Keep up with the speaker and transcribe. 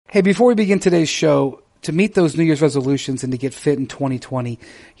Hey, before we begin today's show, to meet those New Year's resolutions and to get fit in 2020,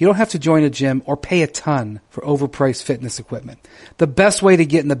 you don't have to join a gym or pay a ton for overpriced fitness equipment. The best way to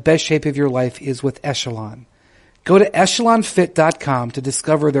get in the best shape of your life is with Echelon. Go to echelonfit.com to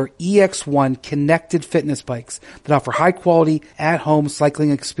discover their EX1 connected fitness bikes that offer high-quality, at-home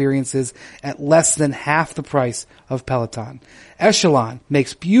cycling experiences at less than half the price of Peloton. Echelon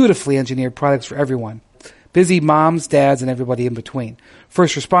makes beautifully engineered products for everyone. Busy moms, dads, and everybody in between.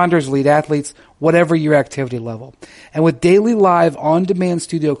 First responders, elite athletes, whatever your activity level. And with daily live on-demand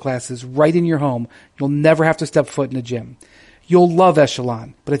studio classes right in your home, you'll never have to step foot in a gym. You'll love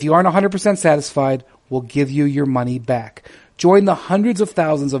Echelon, but if you aren't 100% satisfied, we'll give you your money back. Join the hundreds of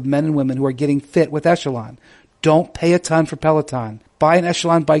thousands of men and women who are getting fit with Echelon. Don't pay a ton for Peloton. Buy an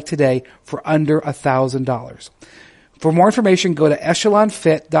Echelon bike today for under $1,000. For more information, go to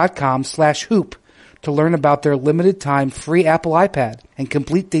echelonfit.com/hoop. to learn about their limited time free Apple iPad and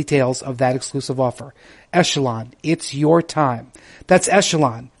complete details of that exclusive offer. Echelon, it's your time. That's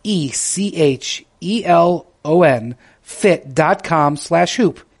Echelon, ECHELON,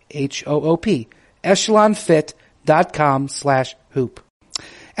 fit.com/hoop, HOOP, echelonfit.com/hoop.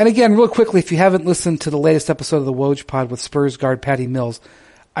 And again, real quickly, if you haven't listened to the latest episode of the Woj Pod with Spurs guard Patty Mills,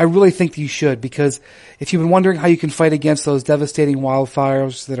 I really think you should, because if you've been wondering how you can fight against those devastating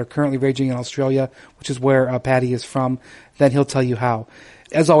wildfires that are currently raging in Australia, which is where Patty is from, then he'll tell you how.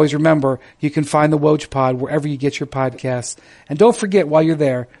 As always, remember, you can find the Woj Pod wherever you get your podcasts. And don't forget, while you're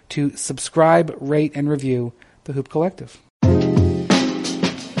there, to subscribe, rate, and review the Hoop Collective.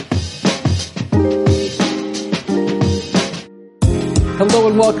 Hello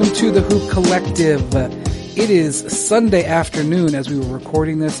and welcome to the Hoop Collective. It is Sunday afternoon as we were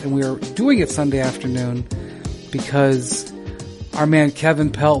recording this, and we are doing it Sunday afternoon because our man Kevin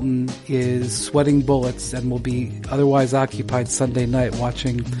Pelton is sweating bullets and will be otherwise occupied Sunday night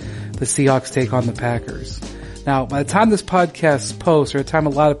watching the Seahawks take on the Packers. Now, by the time this podcast posts, or the time a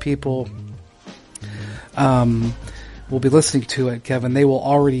lot of people will be listening to it, Kevin, they will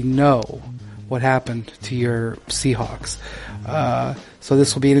already know what happened to your Seahawks. So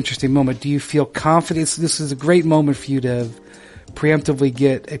this will be an interesting moment. Do you feel confident? This is a great moment for you to preemptively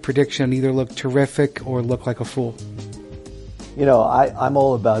get a prediction, either look terrific or look like a fool. You know, I'm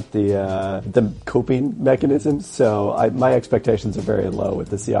all about the coping mechanisms, so my expectations are very low with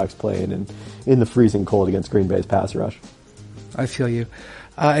the Seahawks playing in the freezing cold against Green Bay's pass rush. I feel you.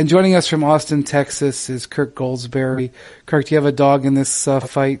 And joining us from Austin, Texas is Kirk Goldsberry. Kirk, do you have a dog in this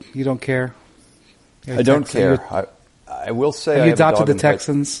fight? You don't care? I don't care. I will say, have you adopted the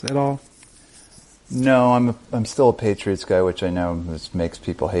Texans at all? No, I'm still a Patriots guy, which I know makes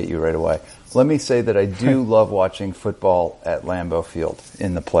people hate you right away. Let me say that I do love watching football at Lambeau Field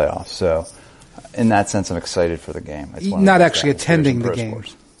in the playoffs. So, in that sense, I'm excited for the game. Not actually attending the game.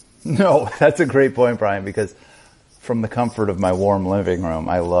 Sports. No, that's a great point, Brian, because from the comfort of my warm living room,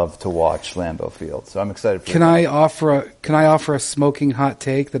 I love to watch Lambeau Field. So I'm excited for Can I offer a smoking hot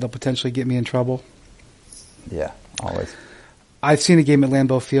take that'll potentially get me in trouble? Yeah, always. I've seen a game at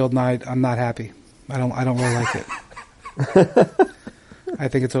Lambeau Field, and I'm not happy. I don't really like it. I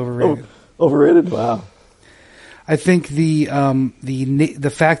think it's overrated. Overrated? Wow. I think the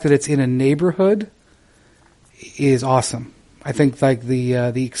fact that it's in a neighborhood is awesome. I think like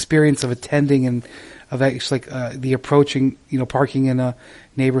the experience of attending and of actually the approaching, parking in a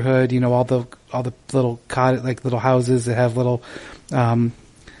neighborhood, all the little little houses that have little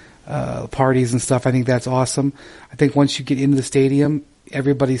parties and stuff. I think that's awesome. I think once you get into the stadium,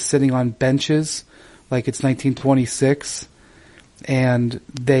 everybody's sitting on benches like it's 1926, and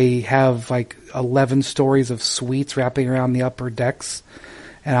they have like 11 stories of suites wrapping around the upper decks.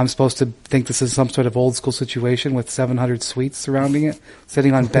 And I'm supposed to think this is some sort of old school situation with 700 suites surrounding it,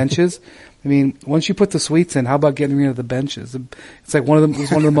 sitting on benches. I mean, once you put the suites in, how about getting rid of the benches? It's like it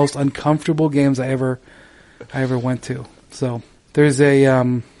was one of the most uncomfortable games I ever went to. So there's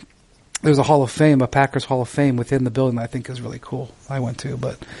a Hall of Fame, a Packers Hall of Fame within the building that I think is really cool. I went to,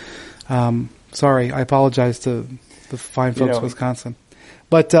 but sorry, I apologize to the fine folks of Wisconsin.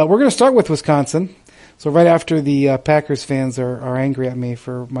 But we're going to start with Wisconsin. So right after the Packers fans are angry at me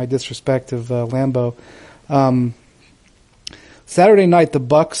for my disrespect of Lambeau, Saturday night the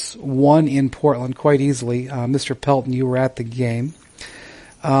Bucks won in Portland quite easily. Mr. Pelton, you were at the game,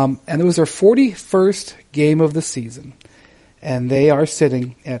 and it was their 41st game of the season, and they are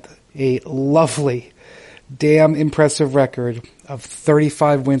sitting at a lovely, damn impressive record of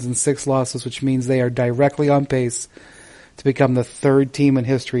 35 wins and 6 losses, which means they are directly on pace to become the third team in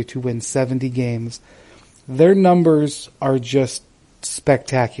history to win 70 games. Their numbers are just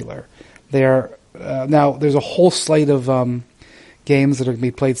spectacular. They are now. There's a whole slate of games that are going to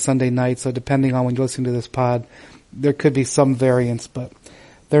be played Sunday night. So depending on when you're listening to this pod, there could be some variance, but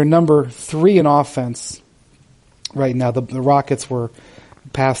they're number 3 in offense right now. The Rockets were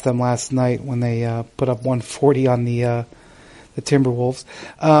past them last night when they put up 140 on the Timberwolves.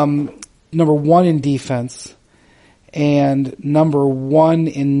 Number 1 in defense and number 1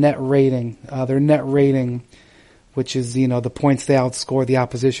 in net rating. Their net rating, which is, the points they outscore the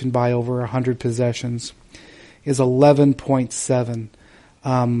opposition by over 100 possessions, is 11.7.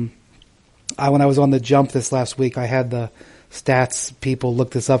 When I was on the jump this last week, I had the stats people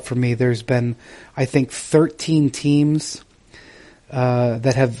look this up for me. There's been, I think, 13 teams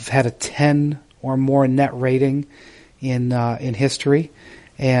that have had a 10 or more net rating in history,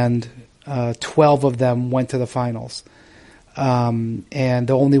 and 12 of them went to the finals. And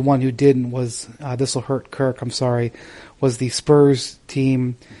the only one who didn't was, this will hurt Kirk, I'm sorry, was the Spurs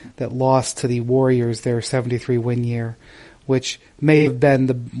team that lost to the Warriors their 73 win year, which may have been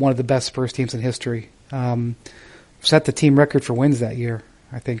one of the best Spurs teams in history. Set the team record for wins that year,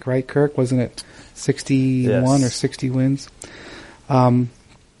 I think, right, Kirk? Wasn't it 61 or 60 wins?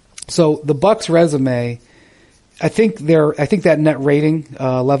 So the Bucks' resume, I think that net rating,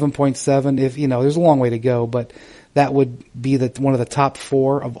 11.7, if, there's a long way to go, but that would be one of the top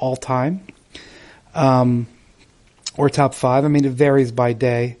 4 of all time. Or top 5. I mean, it varies by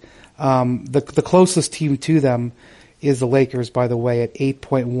day. The closest team to them is the Lakers, by the way, at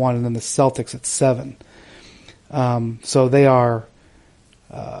 8.1, and then the Celtics at 7. So they are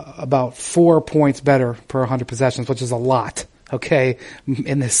about 4 points better per 100 possessions, which is a lot. Okay,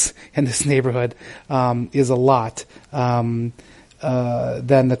 in this neighborhood, is a lot than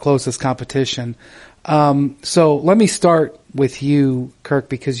the closest competition. So let me start with you, Kirk,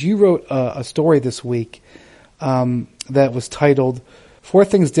 because you wrote a story this week that was titled 4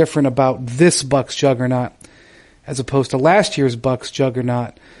 Things Different About This Bucks Juggernaut as opposed to last year's Bucks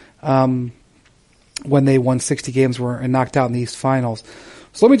Juggernaut when they won 60 games and knocked out in the East Finals.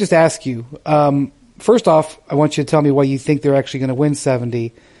 So let me just ask you, first off, I want you to tell me why you think they're actually going to win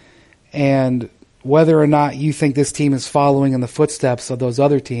 70 and whether or not you think this team is following in the footsteps of those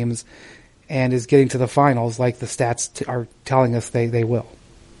other teams and is getting to the finals like the stats are telling us they will.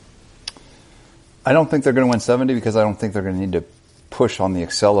 I don't think they're going to win 70 because I don't think they're going to need to push on the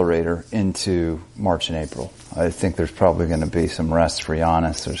accelerator into March and April. I think there's probably going to be some rest for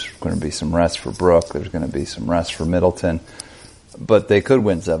Giannis. There's going to be some rest for Brook. There's going to be some rest for Middleton. But they could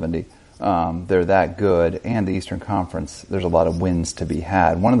win 70. They're that good. And the Eastern Conference, there's a lot of wins to be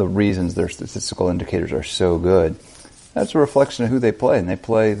had. One of the reasons their statistical indicators are so good, that's a reflection of who they play. And they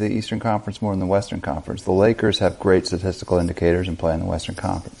play the Eastern Conference more than the Western Conference. The Lakers have great statistical indicators and play in the Western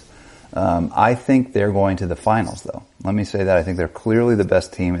Conference. I think they're going to the finals, though. Let me say that. I think they're clearly the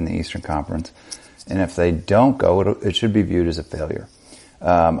best team in the Eastern Conference. And if they don't go, it should be viewed as a failure.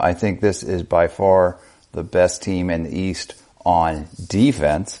 I think this is by far the best team in the East on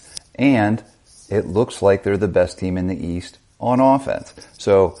defense. And it looks like they're the best team in the East on offense.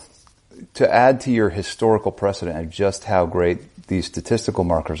 So to add to your historical precedent of just how great these statistical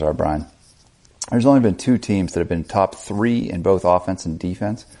markers are, Brian, there's only been 2 teams that have been top 3 in both offense and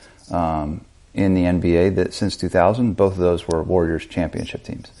defense in the NBA that since 2000. Both of those were Warriors championship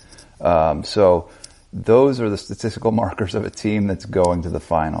teams. So those are the statistical markers of a team that's going to the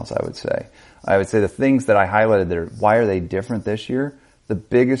finals, I would say. I would say the things that I highlighted there, why are they different this year? The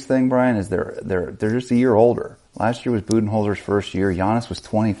biggest thing, Brian, is they're just a year older. Last year was Budenholzer's first year. Giannis was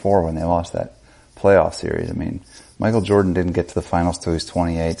 24 when they lost that playoff series. I mean, Michael Jordan didn't get to the finals till he was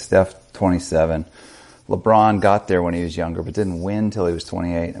 28. Steph, 27. LeBron got there when he was younger, but didn't win till he was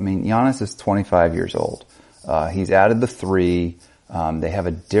 28. I mean, Giannis is 25 years old. He's added the 3. They have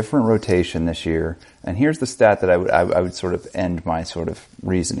a different rotation this year. And here's the stat that I would sort of end my sort of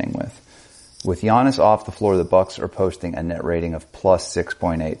reasoning with. With Giannis off the floor, the Bucks are posting a net rating of plus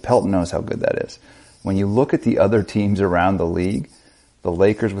 6.8. Pelton knows how good that is. When you look at the other teams around the league, the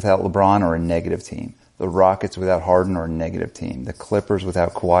Lakers without LeBron are a negative team. The Rockets without Harden are a negative team. The Clippers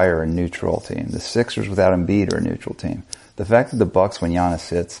without Kawhi are a neutral team. The Sixers without Embiid are a neutral team. The fact that the Bucks, when Giannis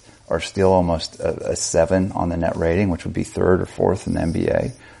sits, are still almost a 7 on the net rating, which would be 3rd or 4th in the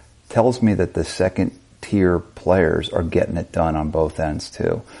NBA, tells me that the second-tier players are getting it done on both ends,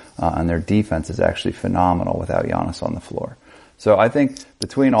 too. And their defense is actually phenomenal without Giannis on the floor. So I think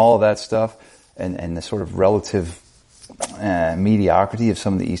between all of that stuff and the sort of relative mediocrity of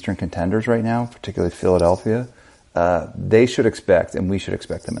some of the Eastern contenders right now, particularly Philadelphia, they should expect, and we should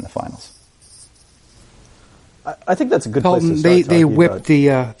expect them in the finals. I think that's a good Pelton, place to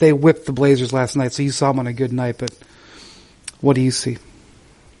start. They whipped the Blazers last night, so you saw them on a good night. But what do you see?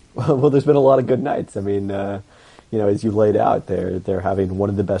 Well, there's been a lot of good nights. I mean, as you laid out, they're having one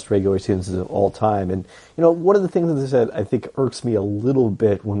of the best regular seasons of all time. And, one of the things that I think irks me a little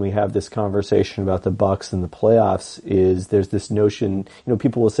bit when we have this conversation about the Bucks and the playoffs is there's this notion,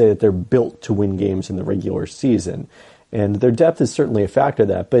 people will say that they're built to win games in the regular season. And their depth is certainly a factor of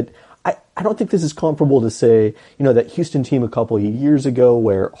that. But I don't think this is comparable to say, that Houston team a couple of years ago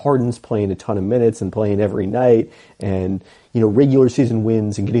where Harden's playing a ton of minutes and playing every night and, regular season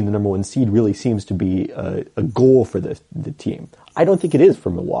wins and getting the number one seed really seems to be a goal for the team. I don't think it is for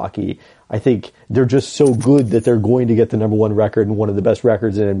Milwaukee. I think they're just so good that they're going to get the number one record and one of the best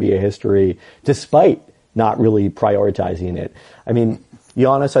records in NBA history despite not really prioritizing it. I mean,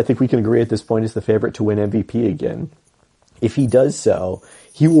 Giannis, I think we can agree at this point is the favorite to win MVP again. If he does so,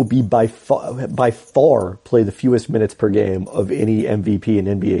 he will be by far play the fewest minutes per game of any MVP in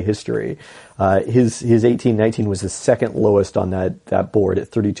NBA history. His 18-19 was the second lowest on that board at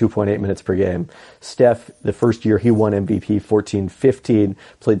 32.8 minutes per game. Steph, the first year he won MVP, 14-15,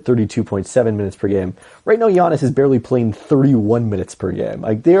 played 32.7 minutes per game. Right now, Giannis is barely playing 31 minutes per game.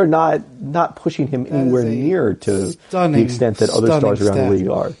 Like, they are not pushing him anywhere near to the extent that other stars around the league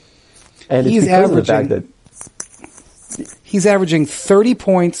are. And it's because of the fact that he's averaging 30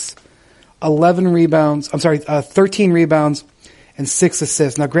 points, 13 rebounds, and 6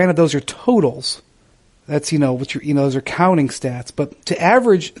 assists. Now, granted, those are totals. That's, those are counting stats. But to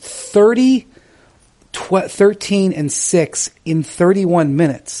average 30, 13, and 6 in 31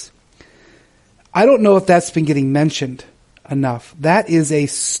 minutes, I don't know if that's been getting mentioned enough. That is a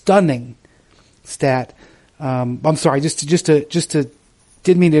stunning stat. I'm sorry, just to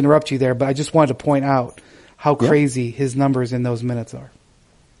didn't mean to interrupt you there, but I just wanted to point out how crazy his numbers in those minutes are.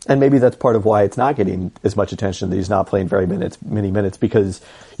 And maybe that's part of why it's not getting as much attention, that he's not playing many minutes, because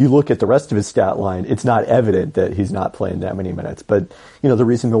you look at the rest of his stat line, it's not evident that he's not playing that many minutes. But, the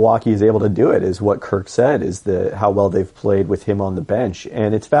reason Milwaukee is able to do it is what Kirk said, is how well they've played with him on the bench.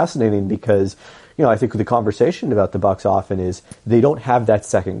 And it's fascinating because, I think the conversation about the Bucks often is they don't have that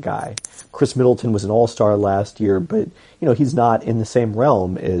second guy. Chris Middleton was an all-star last year, but, he's not in the same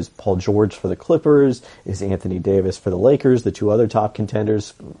realm as Paul George for the Clippers, as Anthony Davis for the Lakers, the two other top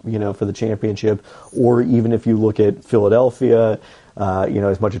contenders, for the championship, or even if you look at Philadelphia,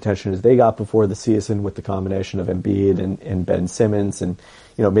 as much attention as they got before the season with the combination of Embiid and Ben Simmons. And,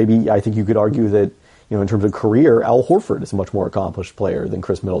 maybe I think you could argue that, in terms of career, Al Horford is a much more accomplished player than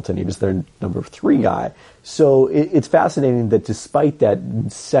Chris Middleton. He was their number 3 guy. So it's fascinating that despite that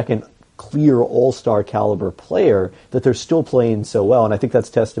second clear all-star caliber player, that they're still playing so well. And I think that's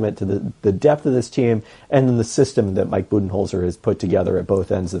testament to the depth of this team and then the system that Mike Budenholzer has put together at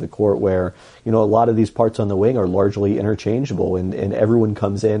both ends of the court, where, a lot of these parts on the wing are largely interchangeable, and everyone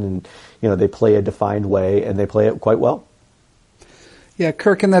comes in and, they play a defined way and they play it quite well. Yeah,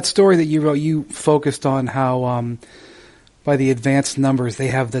 Kirk, in that story that you wrote, you focused on how, by the advanced numbers, they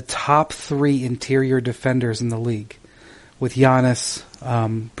have the top 3 interior defenders in the league, with Giannis,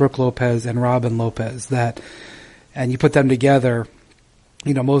 Brook Lopez, and Robin Lopez. And you put them together,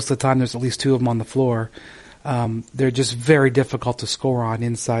 most of the time there's at least 2 of them on the floor. They're just very difficult to score on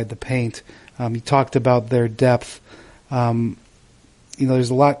inside the paint. You talked about their depth. There's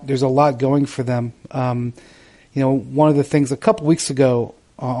a lot going for them. One of the things a couple weeks ago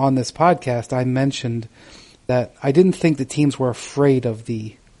on this podcast, I mentioned that I didn't think the teams were afraid of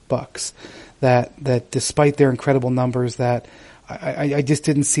the Bucks. That despite their incredible numbers, that I just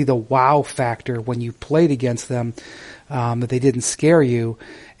didn't see the wow factor when you played against them, that they didn't scare you.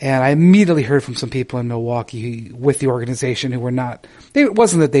 And I immediately heard from some people in Milwaukee with the organization who were not, it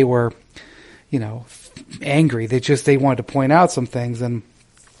wasn't that they were, angry. They wanted to point out some things. And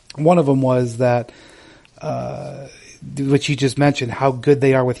one of them was that, which you just mentioned, how good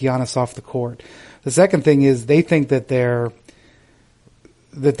they are with Giannis off the court. The second thing is they think that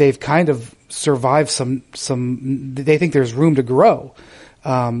they've kind of survived they think there's room to grow.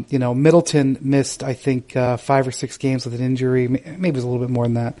 Middleton missed, I think, 5 or 6 games with an injury. Maybe it was a little bit more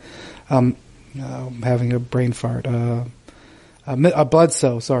than that. I'm having a brain fart.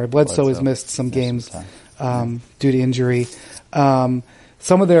 Bledsoe has missed some games, due to injury. Some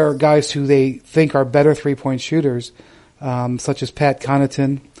of their guys who they think are better 3-point shooters, such as Pat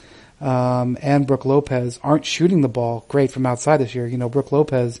Connaughton, and Brook Lopez, aren't shooting the ball great from outside this year. Brook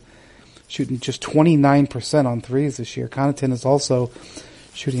Lopez shooting just 29% on threes this year. Connaughton is also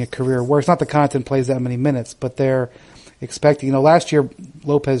shooting a career worst. Not that Connaughton plays that many minutes, but they're expecting, last year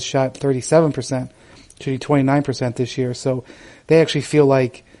Lopez shot 37%, shooting 29% this year. So they actually feel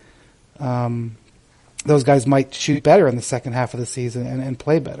like, those guys might shoot better in the second half of the season and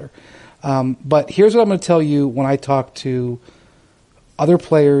play better. But here's what I'm going to tell you when I talk to other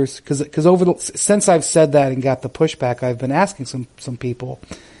players, because since I've said that and got the pushback, I've been asking some people,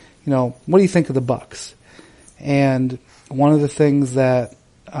 what do you think of the Bucks? And one of the things that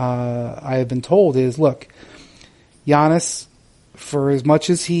I have been told is, look, Giannis, for as much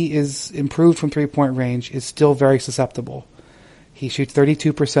as he is improved from 3-point range, is still very susceptible. He shoots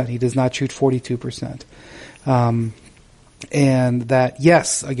 32%. He does not shoot 42%. And that,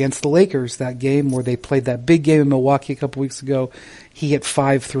 yes, against the Lakers, that game where they played that big game in Milwaukee a couple weeks ago, he hit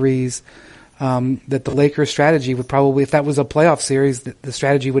 5 threes. That the Lakers' strategy would probably, if that was a playoff series, the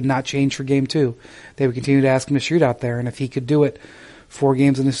strategy would not change for game 2. They would continue to ask him to shoot out there. And if he could do it 4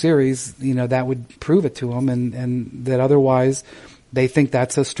 games in a series, that would prove it to him. And that otherwise, they think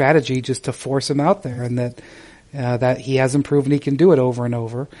that's a strategy just to force him out there, and that he hasn't proven he can do it over and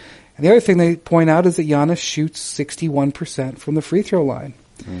over. And the other thing they point out is that Giannis shoots 61% from the free throw line.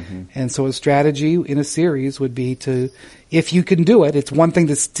 Mm-hmm. And so a strategy in a series would be to, if you can do it, it's one thing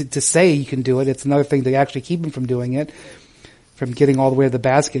to say you can do it. It's another thing to actually keep him from doing it, from getting all the way to the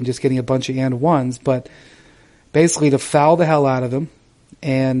basket and just getting a bunch of and ones. But basically to foul the hell out of him,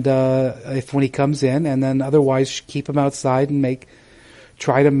 and if when he comes in, and then otherwise keep him outside and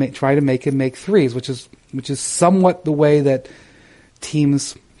try to make him make threes, which is somewhat the way that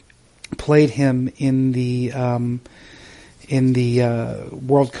teams played him in the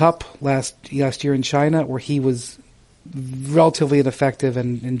World Cup last year in China, where he was relatively ineffective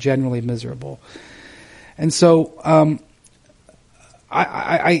and generally miserable. And so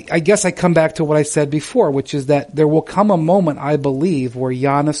I guess I come back to what I said before, which is that there will come a moment, I believe, where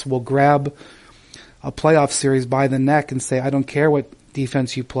Giannis will grab a playoff series by the neck and say, I don't care what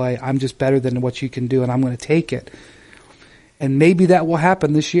defense you play, I'm just better than what you can do, and I'm going to take it. And maybe that will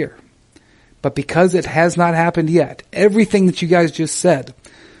happen this year. But because it has not happened yet, everything that you guys just said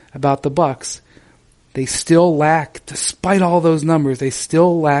about the Bucks, they still lack, despite all those numbers, they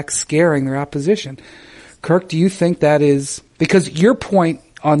still lack scaring their opposition. Kirk, do you think that is, because your point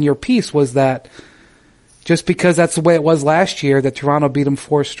on your piece was that just because that's the way it was last year, that Toronto beat them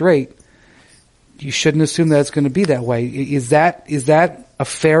 4 straight, you shouldn't assume that it's going to be that way. Is that a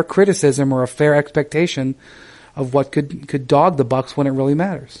fair criticism or a fair expectation of what could dog the Bucks when it really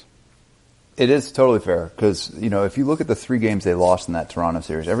matters? It is totally fair because, if you look at the 3 games they lost in that Toronto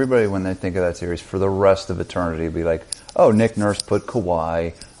series, everybody, when they think of that series for the rest of eternity, will be like, oh, Nick Nurse put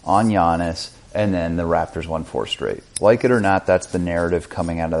Kawhi on Giannis, and then the Raptors won 4 straight. Like it or not, that's the narrative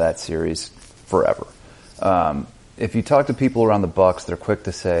coming out of that series forever. If you talk to people around the Bucks, they're quick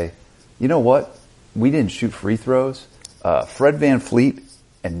to say, you know what? We didn't shoot free throws. Fred VanVleet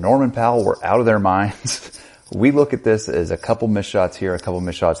and Norman Powell were out of their minds. We look at this as a couple missed shots here, a couple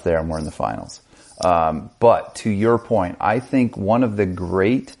missed shots there, and we're in the finals. But to your point, I think one of the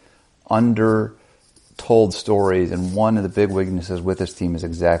great undertold stories and one of the big weaknesses with this team is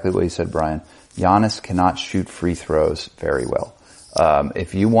exactly what you said, Brian. Giannis cannot shoot free throws very well.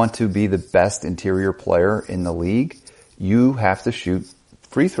 If you want to be the best interior player in the league, you have to shoot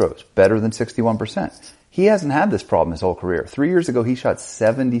free throws better than 61%. He hasn't had this problem his whole career. 3 years ago, he shot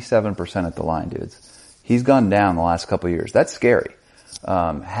 77% at the line, dudes. He's gone down the last couple of years. That's scary.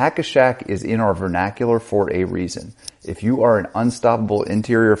 Hack-a-Shaq is in our vernacular for a reason. If you are an unstoppable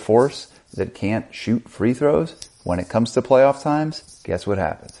interior force that can't shoot free throws, when it comes to playoff times, guess what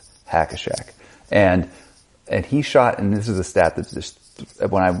happens? Hack-a-Shaq. And he shot, and this is a stat that just,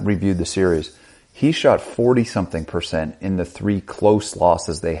 when I reviewed the series, he shot 40-something% in the 3 close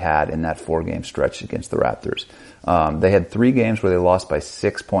losses they had in that 4-game stretch against the Raptors. They had 3 games where they lost by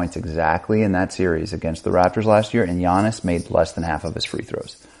 6 points exactly in that series against the Raptors last year, and Giannis made less than half of his free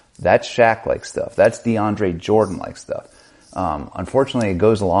throws. That's Shaq-like stuff. That's DeAndre Jordan-like stuff. Unfortunately, it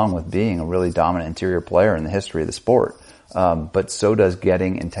goes along with being a really dominant interior player in the history of the sport. But so does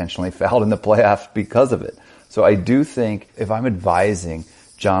getting intentionally fouled in the playoffs because of it. So I do think if I'm advising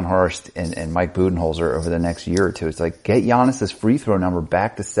John Hurst and Mike Budenholzer over the next year or two, it's like, get Giannis's free throw number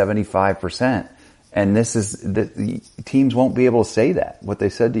back to 75%. And the teams won't be able to say that, what they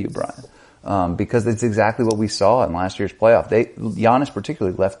said to you, Brian. Because it's exactly what we saw in last year's playoff. Giannis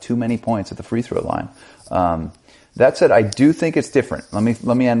particularly left too many points at the free throw line. That said, I do think it's different. Let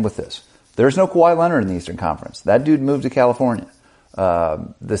me end with this. There's no Kawhi Leonard in the Eastern Conference. That dude moved to California.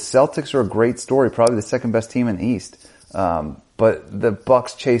 The Celtics are a great story, probably the second best team in the East. But the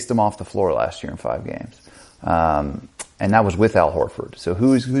Bucks chased them off the floor last year in 5 games. And that was with Al Horford. So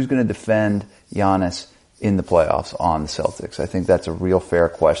who's going to defend Giannis in the playoffs on the Celtics? I think that's a real fair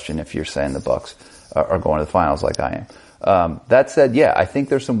question if you're saying the Bucks are going to the finals like I am. That said, yeah, I think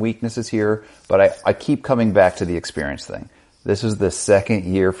there's some weaknesses here, but I keep coming back to the experience thing. This is the second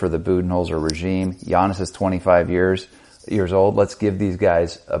year for the Budenholzer regime. Giannis is 25 years. years old. Let's give these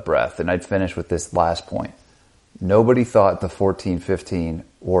guys a breath. And I'd finish with this last point. Nobody thought the 14-15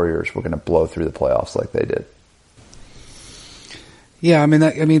 Warriors were going to blow through the playoffs like they did. Yeah, I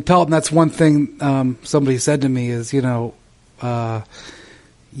mean, Pelton. That's one thing somebody said to me is, you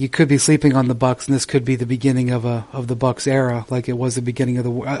could be sleeping on the Bucks, and this could be the beginning of the Bucks era, like it was the beginning of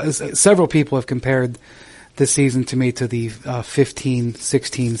the. Several people have compared this season to me to the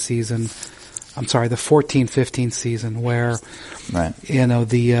 15-16 season. I'm sorry, the 14-15 season, where right.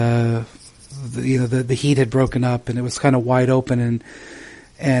 The heat had broken up and it was kind of wide open,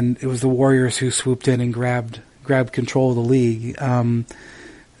 and it was the Warriors who swooped in and grabbed control of the league. Some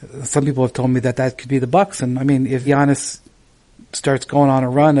people have told me that could be the Bucks, and I mean, if Giannis starts going on a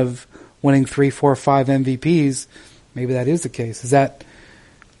run of winning 3, 4, 5 MVPs, maybe that is the case. Is that?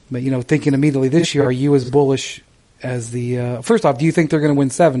 But thinking immediately this year, are you as bullish as the? First off, do you think they're going to win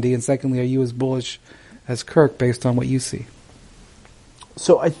 70? And secondly, are you as bullish as Kirk based on what you see?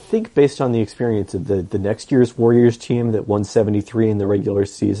 So I think based on the experience of the next year's Warriors team that won 73 in the regular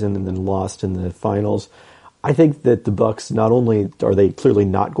season and then lost in the finals, I think that the Bucks, not only are they clearly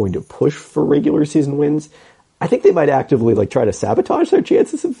not going to push for regular season wins, I think they might actively try to sabotage their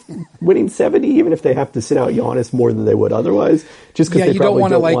chances of winning 70, even if they have to sit out Giannis more than they would otherwise. Just because they probably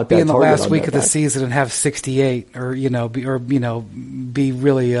don't want be that in the last week of the back. season and have 68, or be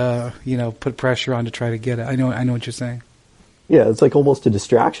really put pressure on to try to get it. I know what you're saying. Yeah, it's like almost a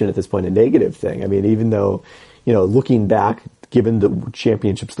distraction at this point, a negative thing. I mean, even though looking back, given the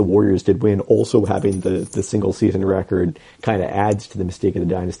championships the Warriors did win, also having the single season record kind of adds to the mystique of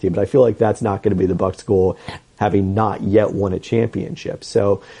the dynasty. But I feel like that's not going to be the Bucks' goal, having not yet won a championship.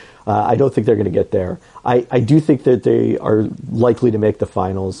 So I don't think they're going to get there. I do think that they are likely to make the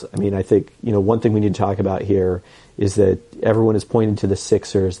finals. I mean, I think, one thing we need to talk about here is that everyone is pointing to the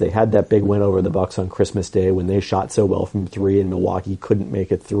Sixers. They had that big win over the Bucks on Christmas Day when they shot so well from 3 and Milwaukee couldn't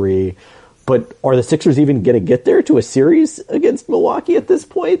make it 3. But are the Sixers even going to get there to a series against Milwaukee at this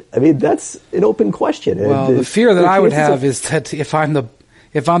point? I mean, that's an open question. Well, the fear that I would have is that if I'm the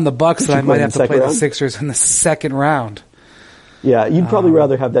Bucks, that I might have to play the Sixers in the second round. Yeah, you'd probably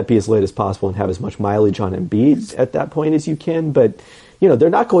rather have that be as late as possible and have as much mileage on Embiid at that point as you can. But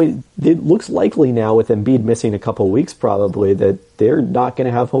they're not going. It looks likely now, with Embiid missing a couple of weeks, probably that they're not going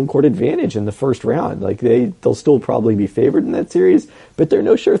to have home court advantage in the first round. Like they'll still probably be favored in that series, but they're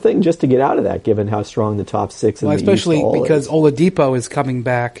no sure thing just to get out of that, given how strong the top 6 in the East especially all because is. Oladipo is coming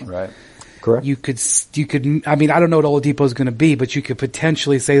back. Right. Correct. You could. I mean, I don't know what Oladipo is going to be, but you could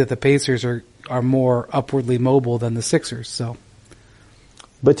potentially say that the Pacers are more upwardly mobile than the Sixers. So.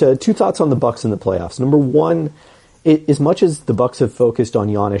 But 2 thoughts on the Bucks in the playoffs. Number one, as much as the Bucks have focused on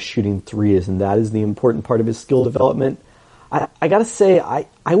Giannis shooting threes, and that is the important part of his skill development, I got to say, I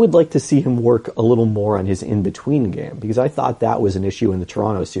would like to see him work a little more on his in-between game, because I thought that was an issue in the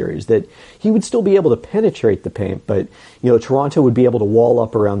Toronto series, that he would still be able to penetrate the paint, but Toronto would be able to wall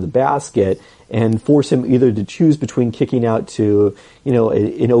up around the basket and force him either to choose between kicking out to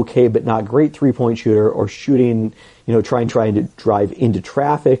an okay but not great three-point shooter, or shooting, trying to drive into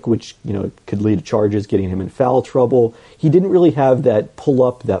traffic, which could lead to charges, getting him in foul trouble. He didn't really have that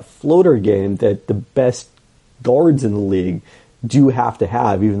pull-up, that floater game that the best guards in the league do have to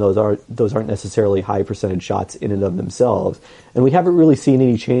have, even though those aren't necessarily high percentage shots in and of themselves. And we haven't really seen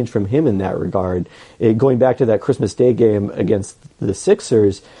any change from him in that regard. Going back to that Christmas Day game against the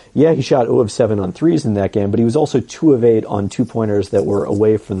Sixers, yeah, he shot 0 of 7 on threes in that game, but he was also 2 of 8 on 2-pointers that were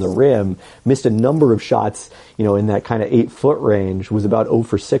away from the rim, missed a number of shots, in that kind of 8-foot range, was about 0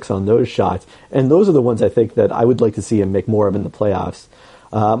 for 6 on those shots. And those are the ones I think that I would like to see him make more of in the playoffs.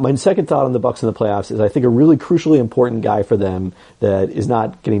 My second thought on the Bucks in the playoffs is I think a really crucially important guy for them that is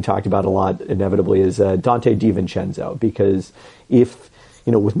not getting talked about a lot inevitably is Dante DiVincenzo, because if,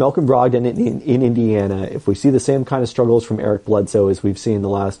 with Malcolm Brogdon in Indiana, if we see the same kind of struggles from Eric Bledsoe as we've seen the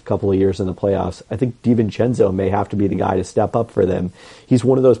last couple of years in the playoffs, I think DiVincenzo may have to be the guy to step up for them. He's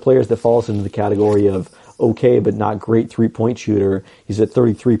one of those players that falls into the category of okay but not great three-point shooter. He's at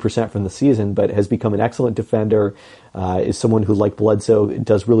 33% from the season, but has become an excellent defender, is someone who, like Bledsoe,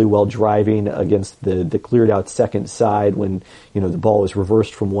 does really well driving against the cleared-out second side when the ball is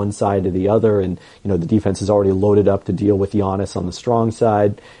reversed from one side to the other, and the defense is already loaded up to deal with Giannis on the strong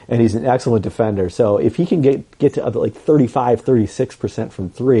side, and he's an excellent defender. So if he can get to like 35, 36%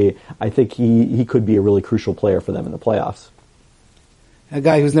 from 3, I think he could be a really crucial player for them in the playoffs. A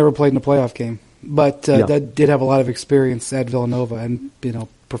guy who's never played in a playoff game, but that did have a lot of experience at Villanova and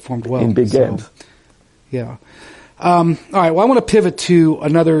performed well in big games. Yeah. All right. Well, I want to pivot to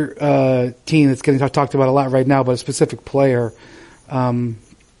another team that's getting talked about a lot right now, but a specific player.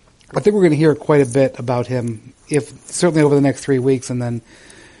 I think we're going to hear quite a bit about him, certainly over the next 3 weeks, and then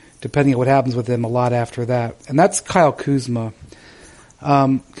depending on what happens with him, a lot after that. And that's Kyle Kuzma.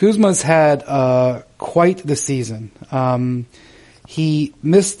 Kuzma's had quite the season. He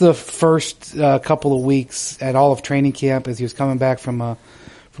missed the first couple of weeks at all of training camp as he was coming back from a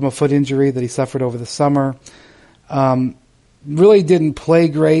foot injury that he suffered over the summer. Really didn't play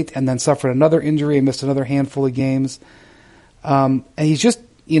great, and then suffered another injury and missed another handful of games. And he just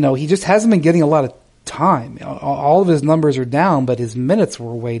hasn't been getting a lot of time. All of his numbers are down, but his minutes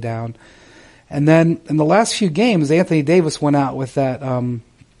were way down. And then in the last few games, Anthony Davis went out with that, after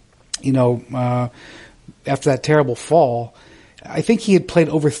that terrible fall. I think he had played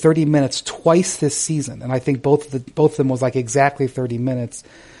over 30 minutes twice this season, and I think both of them was like exactly 30 minutes,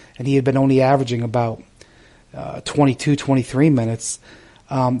 and he had been only averaging about 22, 23 minutes.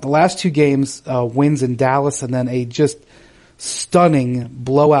 The last two games, wins in Dallas, and then a just stunning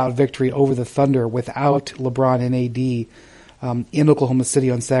blowout victory over the Thunder without LeBron and AD in Oklahoma City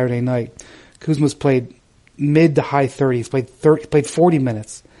on Saturday night. Kuzma's played mid to high 30s, played 40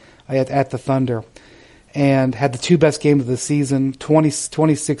 minutes at the Thunder, and had the two best games of the season,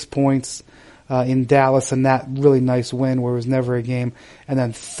 26 points in Dallas, and that really nice win where it was never a game, and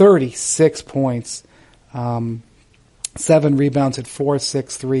then 36 points, 7 rebounds at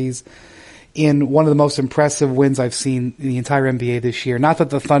 4-6 threes, in one of the most impressive wins I've seen in the entire NBA this year. Not that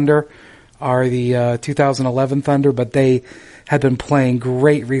the Thunder are the 2011 Thunder, but they had been playing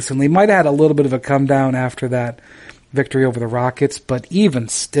great recently. Might have had a little bit of a come down after that victory over the Rockets, but even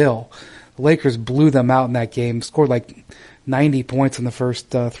still, the Lakers blew them out in that game, scored like 90 points in the first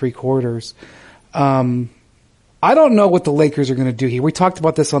 3 quarters. I don't know what the Lakers are going to do here. We talked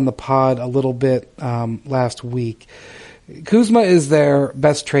about this on the pod a little bit last week. Kuzma is their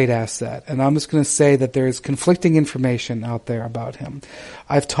best trade asset, and I'm just going to say that there's conflicting information out there about him.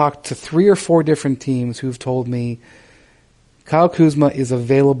 I've talked to 3 or 4 different teams who've told me Kyle Kuzma is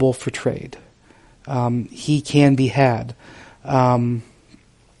available for trade. He can be had. There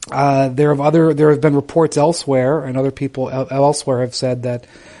have been reports elsewhere, and other people elsewhere have said that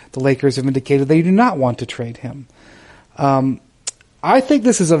the Lakers have indicated they do not want to trade him. I think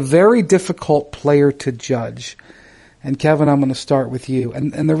this is a very difficult player to judge. And Kevin, I'm going to start with you.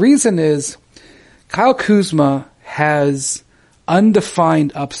 And the reason is Kyle Kuzma has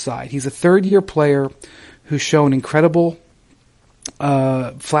undefined upside. He's a third-year player who's shown incredible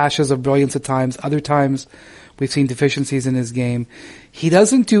flashes of brilliance at times. Other times we've seen deficiencies in his game. He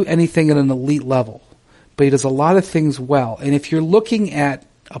doesn't do anything at an elite level, but he does a lot of things well. And if you're looking at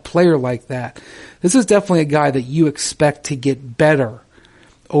a player like that, this is definitely a guy that you expect to get better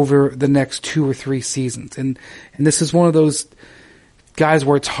over the next 2 or 3 seasons. And this is one of those guys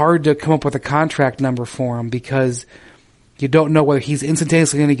where it's hard to come up with a contract number for him because you don't know whether he's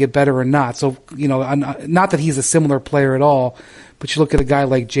instantaneously going to get better or not. So, not that he's a similar player at all, but you look at a guy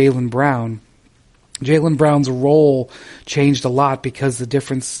like Jaylen Brown. Jaylen Brown's role changed a lot because the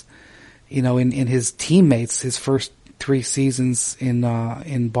difference, in his teammates, his first 3 seasons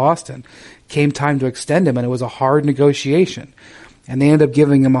in Boston, came time to extend him, and it was a hard negotiation. And they ended up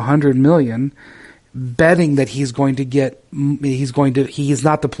giving him $100 million, betting that he's not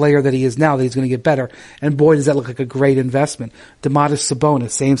the player that he is now, that he's going to get better. And boy, does that look like a great investment. Domantas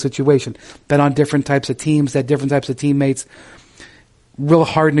Sabonis, same situation. Been on different types of teams, had different types of teammates. Real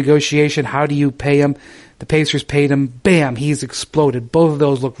hard negotiation. How do you pay him? The Pacers paid him. Bam, he's exploded. Both of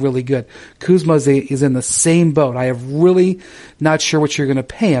those look really good. Kuzma is in the same boat. I have really not sure what you're going to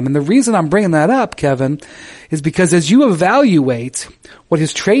pay him. And the reason I'm bringing that up, Kevin, is because as you evaluate what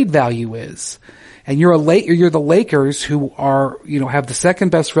his trade value is, and you're the Lakers, who are, have the second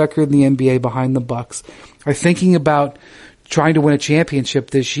best record in the NBA behind the Bucks, are thinking about trying to win a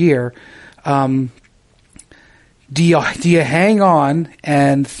championship this year. Do you hang on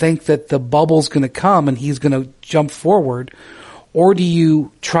and think that the bubble's going to come and he's going to jump forward, or do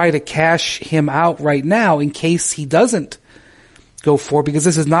you try to cash him out right now in case he doesn't go forward, because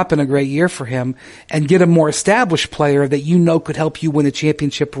this has not been a great year for him, and get a more established player that could help you win a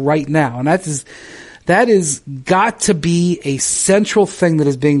championship right now? And that is got to be a central thing that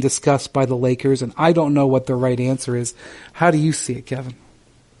is being discussed by the Lakers, and I don't know what the right answer is. How do you see it, Kevin?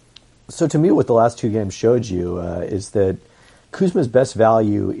 So to me, what the last 2 games showed you is that Kuzma's best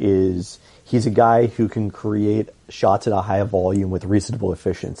value is he's a guy who can create shots at a high volume with reasonable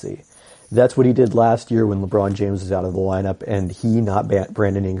efficiency. That's what he did last year when LeBron James was out of the lineup, and he, not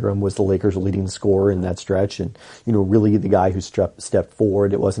Brandon Ingram, was the Lakers' leading scorer in that stretch, and really the guy who stepped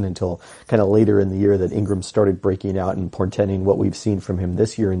forward. It wasn't until kind of later in the year that Ingram started breaking out and portending what we've seen from him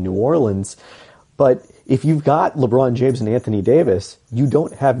this year in New Orleans. But if you've got LeBron James and Anthony Davis, you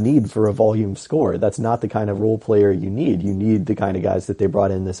don't have need for a volume scorer. That's not the kind of role player you need. You need the kind of guys that they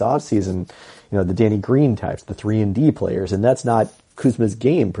brought in this offseason, the Danny Green types, the 3-and-D players, and that's not Kuzma's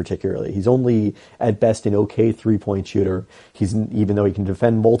game particularly. He's only at best an okay 3-point shooter. Even though he can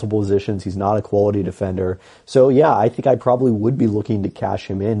defend multiple positions, he's not a quality defender. So yeah, I think I probably would be looking to cash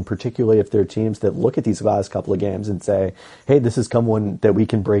him in, particularly if there are teams that look at these last couple of games and say, hey, this is someone that we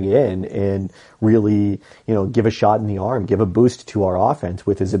can bring in and really, give a shot in the arm, give a boost to our offense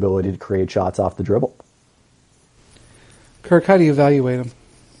with his ability to create shots off the dribble. Kirk, how do you evaluate him?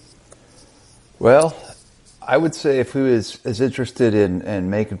 Well, I would say if he was as interested in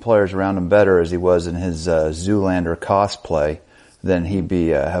making players around him better as he was in his Zoolander cosplay, then he'd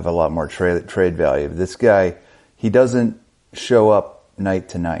have a lot more trade value. This guy, he doesn't show up night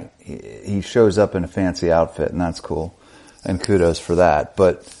to night. He shows up in a fancy outfit, and that's cool. And kudos for that.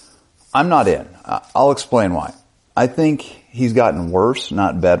 But I'm not in. I'll explain why. I think he's gotten worse,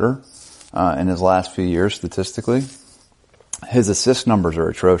 not better, in his last few years statistically. His assist numbers are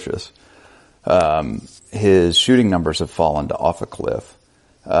atrocious. His shooting numbers have fallen off a cliff.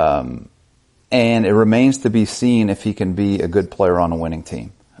 And it remains to be seen if he can be a good player on a winning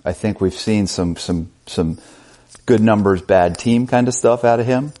team. I think we've seen some good numbers, bad team kind of stuff out of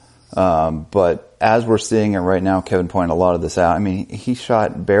him. But as we're seeing it right now, Kevin pointed a lot of this out. I mean, he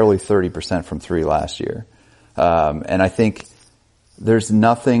shot barely 30% from 3 last year. And I think there's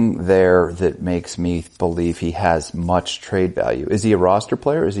nothing there that makes me believe he has much trade value. Is he a roster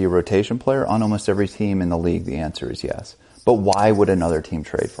player? Is he a rotation player? On almost every team in the league, the answer is yes. But why would another team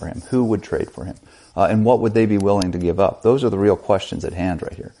trade for him? Who would trade for him? And what would they be willing to give up? Those are the real questions at hand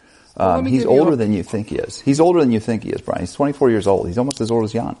right here. He's older than you think he is. He's older than you think he is, Brian. He's 24 years old. He's almost as old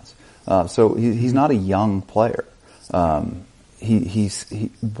as Giannis. So he's not a young player.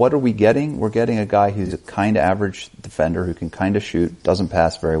 What are we getting? We're getting a guy who's a kind of average defender who can kind of shoot, doesn't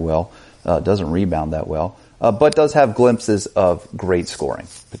pass very well, doesn't rebound that well, but does have glimpses of great scoring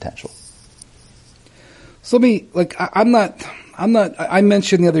potential. So I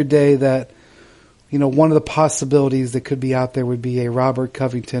mentioned the other day that, one of the possibilities that could be out there would be a Robert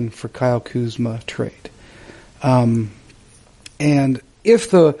Covington for Kyle Kuzma trade. And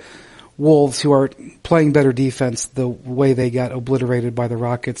if the Wolves, who are playing better defense the way they got obliterated by the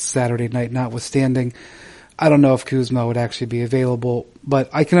Rockets Saturday night notwithstanding, I don't know if Kuzma would actually be available,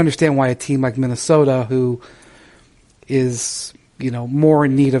 but I can understand why a team like Minnesota, who is, more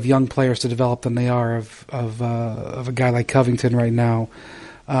in need of young players to develop than they are of a guy like Covington right now,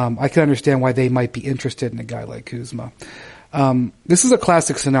 I can understand why they might be interested in a guy like Kuzma. This is a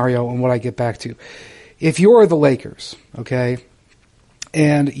classic scenario and what I get back to. If you're the Lakers, okay,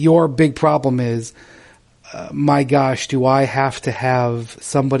 and your big problem is, my gosh, do I have to have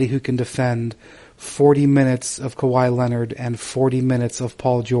somebody who can defend 40 minutes of Kawhi Leonard and 40 minutes of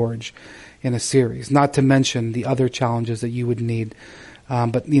Paul George in a series, not to mention the other challenges that you would need.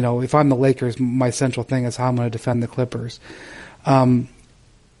 But, if I'm the Lakers, my central thing is how I'm going to defend the Clippers. And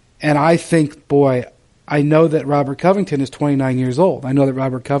I think, I know that Robert Covington is 29 years old. I know that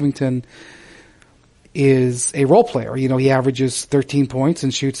Robert Covington is a role player. He averages 13 points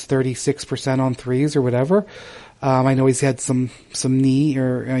and shoots 36% on threes or whatever. I know he's had some knee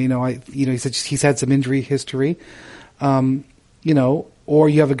or, he's had some injury history. Or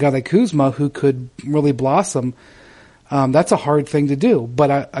you have a guy like Kuzma who could really blossom. That's a hard thing to do.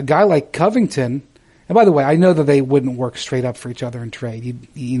 But a guy like Covington, and by the way, I know that they wouldn't work straight up for each other in trade.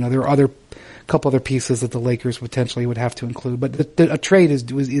 There are couple other pieces that the Lakers potentially would have to include, but a trade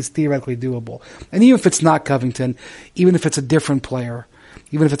is theoretically doable. And even if it's not Covington, even if it's a different player,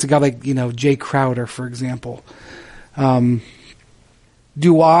 even if it's a guy like, Jay Crowder, for example,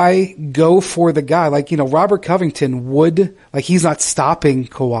 do I go for the guy like, Robert Covington would, like, he's not stopping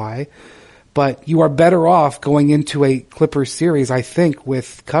Kawhi, but you are better off going into a Clippers series, I think,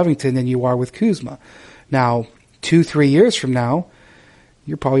 with Covington than you are with Kuzma. Now, 2-3 years from now,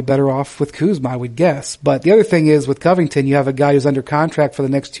 you're probably better off with Kuzma, I would guess. But the other thing is, with Covington, you have a guy who's under contract for the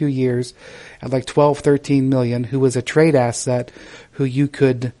next 2 years at like $12-13 million, who is a trade asset, who you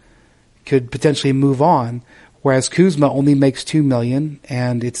could potentially move on. Whereas Kuzma only makes $2 million,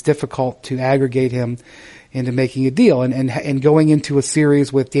 and it's difficult to aggregate him into making a deal. And going into a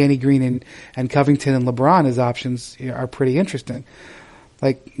series with Danny Green and Covington and LeBron as options are pretty interesting.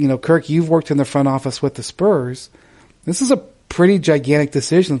 Like, Kirk, you've worked in the front office with the Spurs. This is a pretty gigantic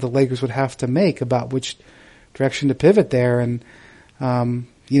decision that the Lakers would have to make about which direction to pivot there. And,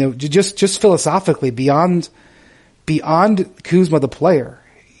 just philosophically, beyond Kuzma the player,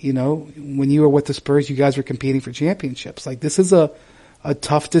 when you were with the Spurs, you guys were competing for championships. Like, this is a a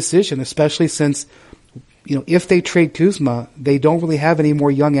tough decision, especially since, if they trade Kuzma, they don't really have any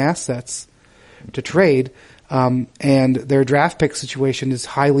more young assets to trade. And their draft pick situation is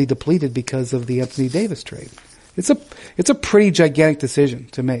highly depleted because of the Anthony Davis trade. It's a pretty gigantic decision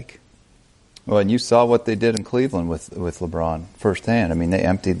to make. Well, and you saw what they did in Cleveland with LeBron firsthand. I mean, they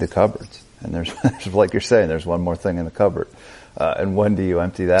emptied the cupboards. And there's like you're saying, there's one more thing in the cupboard. And when do you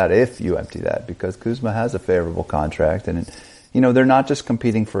empty that? If you empty that, because Kuzma has a favorable contract. And, they're not just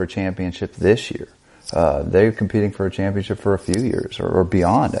competing for a championship this year. They're competing for a championship for a few years or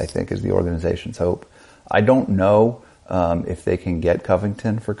beyond, I think, is the organization's hope. I don't know if they can get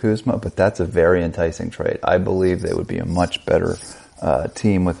Covington for Kuzma, but that's a very enticing trade. I believe they would be a much better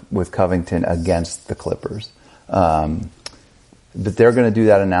team with Covington against the Clippers. But they're going to do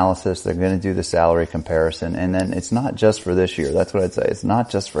that analysis. They're going to do the salary comparison. And then it's not just for this year. That's what I'd say. It's not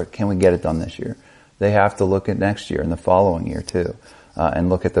just for, can we get it done this year? They have to look at next year and the following year too, and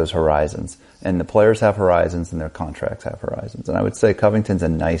look at those horizons. And the players have horizons and their contracts have horizons. And I would say Covington's a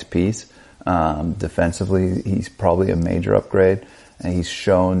nice piece. Defensively, he's probably a major upgrade. And he's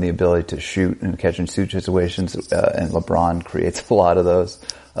shown the ability to shoot and catch and shoot situations, and LeBron creates a lot of those.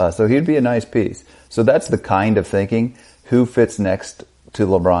 So he'd be a nice piece. So that's the kind of thinking. Who fits next to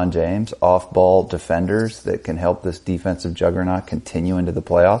LeBron James? Off-ball defenders that can help this defensive juggernaut continue into the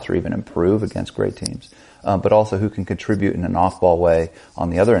playoffs or even improve against great teams. But also who can contribute in an off-ball way on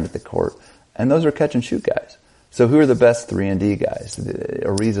the other end of the court. And those are catch and shoot guys. So who are the best 3-and-D guys?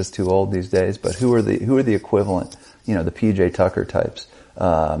 Ariza's too old these days, but who are the equivalent, the PJ Tucker types?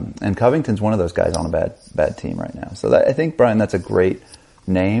 And Covington's one of those guys on a bad team right now. So I think, Brian, that's a great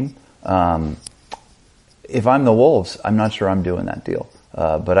name. If I'm the Wolves, I'm not sure I'm doing that deal.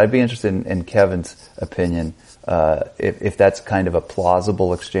 But I'd be interested in Kevin's opinion, if that's kind of a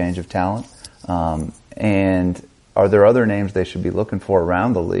plausible exchange of talent. And are there other names they should be looking for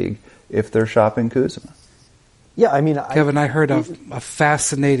around the league if they're shopping Kuzma? Yeah, I mean, Kevin, I heard a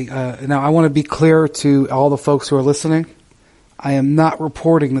fascinating. Now, I want to be clear to all the folks who are listening. I am not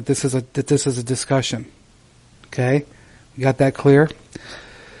reporting that this is a discussion. Okay, we got that clear.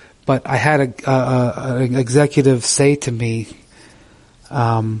 But I had an executive say to me,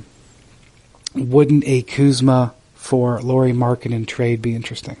 "Wouldn't a Kuzma for Lauri Markkanen trade be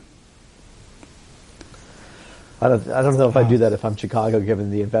interesting?" I don't know if I'd do that if I'm Chicago, given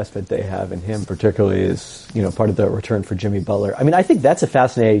the investment they have in him, particularly as part of the return for Jimmy Butler. I mean, I think that's a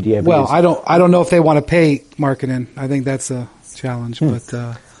fascinating idea. Well, I don't know if they want to pay Markkanen. I think that's a challenge. But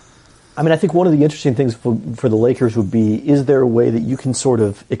I mean, I think one of the interesting things for the Lakers would be: is there a way that you can sort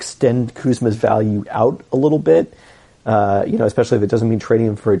of extend Kuzma's value out a little bit? Especially if it doesn't mean trading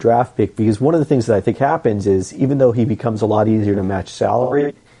him for a draft pick. Because one of the things that I think happens is, even though he becomes a lot easier to match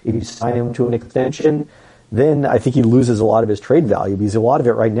salary, if you sign him to an extension, then I think he loses a lot of his trade value, because a lot of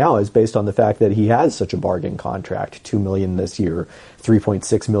it right now is based on the fact that he has such a bargain contract, $2 million this year,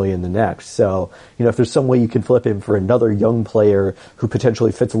 $3.6 million the next. So, if there's some way you can flip him for another young player who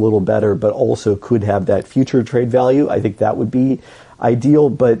potentially fits a little better, but also could have that future trade value, I think that would be ideal.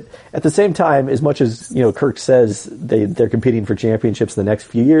 But at the same time, as much as, Kirk says they're competing for championships in the next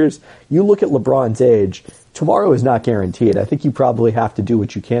few years, you look at LeBron's age, tomorrow is not guaranteed. I think you probably have to do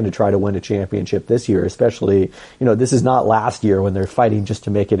what you can to try to win a championship this year, especially, this is not last year when they're fighting just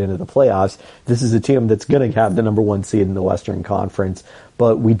to make it into the playoffs. This is a team that's going to have the number one seed in the Western Conference,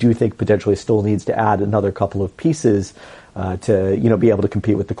 but we do think potentially still needs to add another couple of pieces to be able to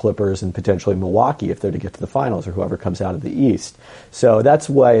compete with the Clippers and potentially Milwaukee if they're to get to the finals, or whoever comes out of the East. So that's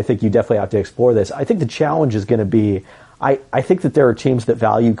why I think you definitely have to explore this. I think the challenge is going to be, I think that there are teams that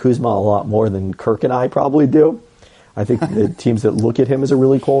value Kuzma a lot more than Kirk and I probably do. I think the teams that look at him as a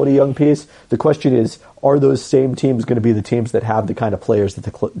really quality young piece. The question is, are those same teams going to be the teams that have the kind of players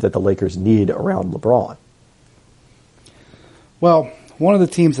that the Lakers need around LeBron? Well, one of the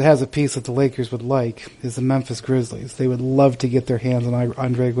teams that has a piece that the Lakers would like is the Memphis Grizzlies. They would love to get their hands on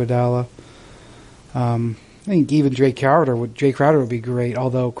Andre Iguodala. I think even Jay Crowder would be great,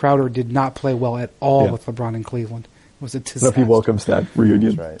 although Crowder did not play well at all with LeBron in Cleveland. It was a disaster. If he welcomes that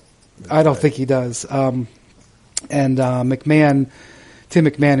reunion. That's right. I don't think he does. And Tim McMahon,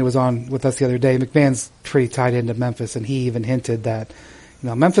 who was on with us the other day, McMahon's pretty tied into Memphis, and he even hinted that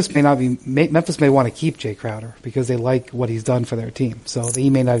Memphis may want to keep Jay Crowder because they like what he's done for their team, so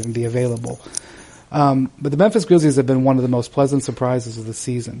he may not even be available. But the Memphis Grizzlies have been one of the most pleasant surprises of the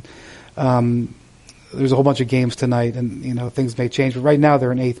season. There's a whole bunch of games tonight, and things may change, but right now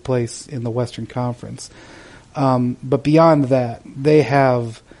they're in 8th place in the Western Conference. But beyond that, they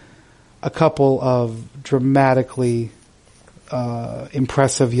have a couple of dramatically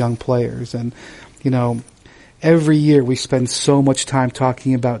impressive young players, and every year we spend so much time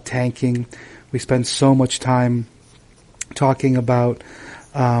talking about tanking. We spend so much time talking about,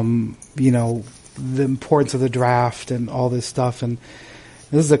 you know, the importance of the draft and all this stuff. And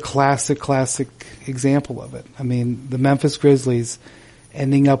this is a classic example of it. I mean, the Memphis Grizzlies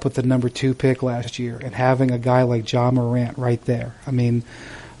ending up with the number 2 pick last year and having a guy like Ja Morant right there. I mean,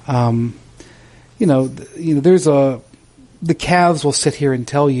 there's the Cavs will sit here and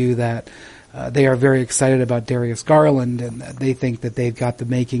tell you that they are very excited about Darius Garland and they think that they've got the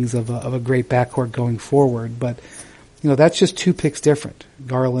makings of a great backcourt going forward. But, you know, that's just 2 picks different,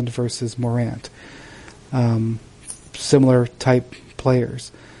 Garland versus Morant. Similar type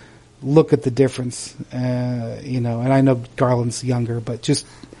players. Look at the difference, and I know Garland's younger, but just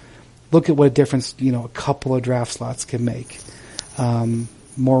look at what a difference, a couple of draft slots can make.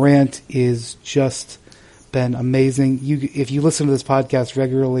 Morant is just been amazing. If you listen to this podcast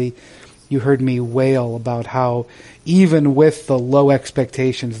regularly, you heard me wail about how even with the low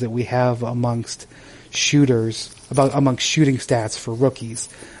expectations that we have amongst shooters, amongst shooting stats for rookies,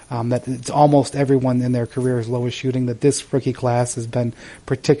 that it's almost everyone in their career is lowest shooting, that this rookie class has been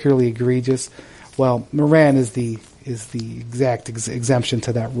particularly egregious. Well, Morant is the exact exemption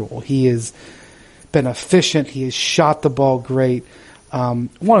to that rule. He has been efficient. He has shot the ball great. One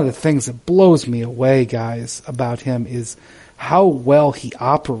of the things that blows me away, guys, about him is how well he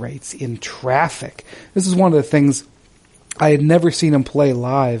operates in traffic. This is one of the things I had never seen him play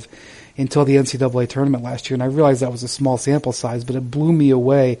live until the NCAA tournament last year, and I realized that was a small sample size, but it blew me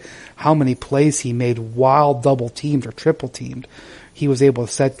away how many plays he made while double-teamed or triple-teamed. He was able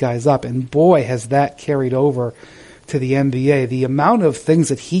to set guys up, and boy, has that carried over to the NBA. The amount of things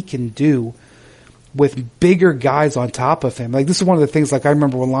that he can do with bigger guys on top of him. Like, this is one of the things, like, I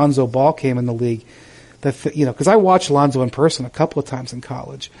remember when Lonzo Ball came in the league, because I watched Lonzo in person a couple of times in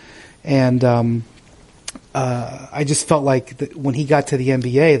college, and I just felt like when he got to the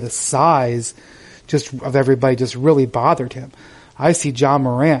NBA, the size just of everybody just really bothered him. I see Ja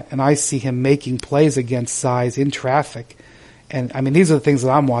Morant, and I see him making plays against size in traffic. And, I mean, these are the things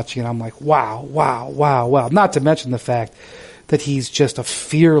that I'm watching, and I'm like, wow. Not to mention the fact that he's just a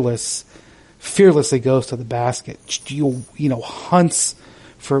fearlessly goes to the basket, hunts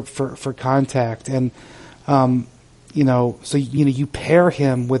for contact. And, you pair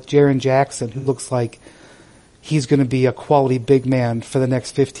him with Jaren Jackson, who looks like he's going to be a quality big man for the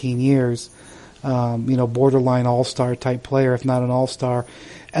next 15 years, borderline all-star type player, if not an all-star.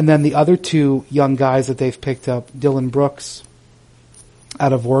 And then the other 2 young guys that they've picked up, Dylan Brooks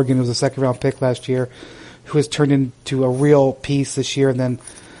out of Oregon, who was a second-round pick last year, who has turned into a real piece this year, and then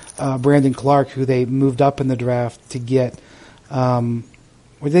Brandon Clark, who they moved up in the draft to get. Or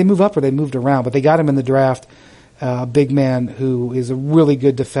did they move up or they moved around? But they got him in the draft. A big man who is a really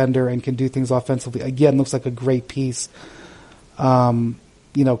good defender and can do things offensively. Again, looks like a great piece.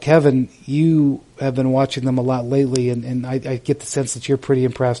 Kevin, you have been watching them a lot lately, and I get the sense that you're pretty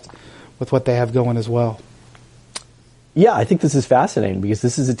impressed with what they have going as well. Yeah, I think this is fascinating because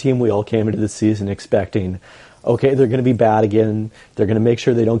this is a team we all came into the season expecting, okay, they're going to be bad again. They're going to make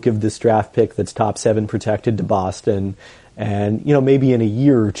sure they don't give this draft pick that's top 7 protected to Boston. And, maybe in a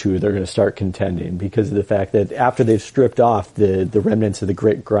year or 2, they're going to start contending because of the fact that after they've stripped off the remnants of the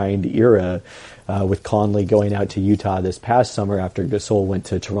grit grind era, with Conley going out to Utah this past summer after Gasol went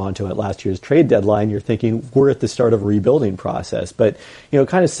to Toronto at last year's trade deadline, you're thinking we're at the start of a rebuilding process. But,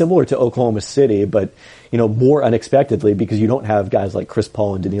 kind of similar to Oklahoma City, but, more unexpectedly because you don't have guys like Chris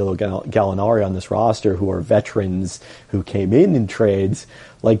Paul and Danilo Gallinari on this roster who are veterans who came in trades.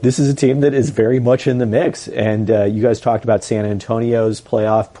 Like, this is a team that is very much in the mix. And you guys talked about San Antonio's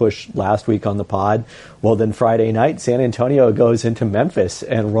playoff push last week on the pod. Well, then Friday night, San Antonio goes into Memphis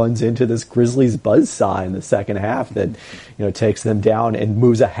and runs into this Grizzlies buzzsaw in the second half that, takes them down and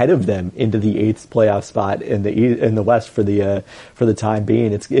moves ahead of them into the 8th playoff spot in the West for the time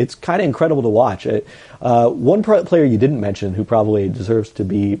being. It's kind of incredible to watch. One player you didn't mention who probably deserves to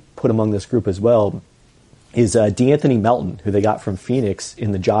be put among this group as well is D'Anthony Melton, who they got from Phoenix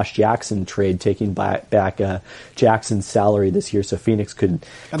in the Josh Jackson trade, taking back Jackson's salary this year so Phoenix could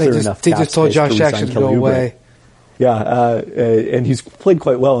clear enough cap space. They just told Josh Jackson to go away. Yeah, and he's played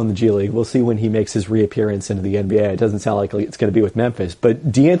quite well in the G League. We'll see when he makes his reappearance into the NBA. It doesn't sound like it's going to be with Memphis.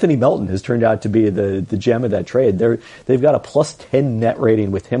 But D'Anthony Melton has turned out to be the gem of that trade. They've got a +10 net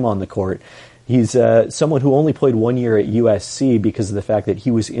rating with him on the court. He's someone who only played 1 year at USC because of the fact that he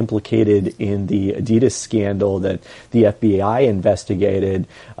was implicated in the Adidas scandal that the FBI investigated,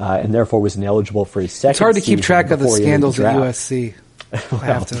 and therefore was ineligible for his second season. It's hard to keep track of the scandals at USC. Well, I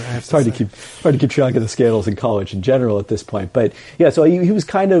have to it's hard to keep track of the scandals in college in general at this point. But yeah, so he was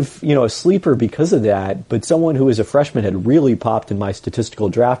kind of, a sleeper because of that, but someone who as a freshman had really popped in my statistical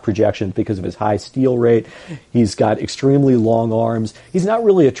draft projections because of his high steal rate. He's got extremely long arms. He's not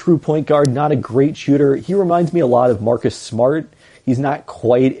really a true point guard, not a great shooter. He reminds me a lot of Marcus Smart. He's not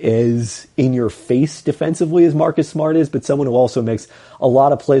quite as in-your-face defensively as Marcus Smart is, but someone who also makes a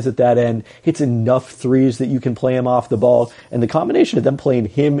lot of plays at that end, hits enough threes that you can play him off the ball. And the combination of them playing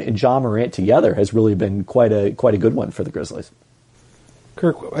him and John Morant together has really been quite a good one for the Grizzlies.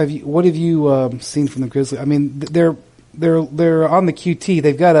 Kirk, what have you seen from the Grizzlies? I mean, they're on the QT.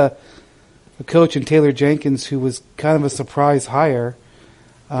 They've got a coach in Taylor Jenkins who was kind of a surprise hire.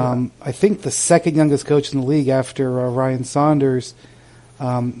 I think the second youngest coach in the league after Ryan Saunders,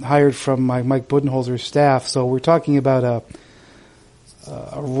 hired from Mike Budenholzer's staff. So we're talking about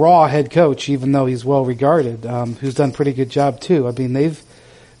a raw head coach, even though he's well regarded, who's done a pretty good job too. I mean, they've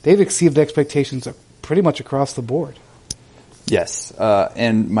exceeded expectations pretty much across the board. Yes,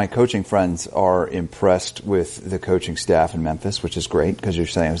 and my coaching friends are impressed with the coaching staff in Memphis, which is great because you're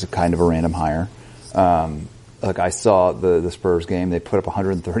saying it was a kind of a random hire. Like I saw the Spurs game, they put up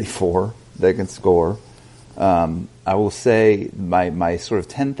 134. They can score. I will say my sort of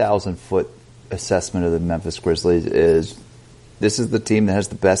 10,000 foot assessment of the Memphis Grizzlies is this is the team that has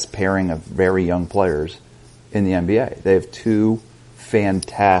the best pairing of very young players in the NBA. They have two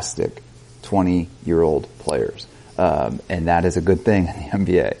fantastic 20-year-old players, and that is a good thing in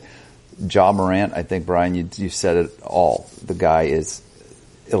the NBA. Ja Morant, I think, Brian, you said it all. The guy is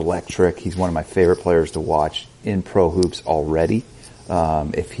electric. He's one of my favorite players to watch in pro hoops already.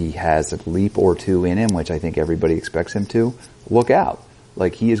 If he has a leap or two in him, which I think everybody expects him to, look out.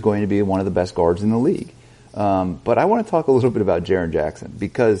 Like, he is going to be one of the best guards in the league. But I want to talk a little bit about Jaren Jackson,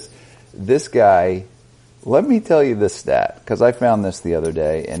 because this guy, let me tell you this stat, because I found this the other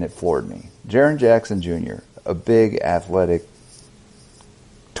day and it floored me. Jaren Jackson Jr., a big, athletic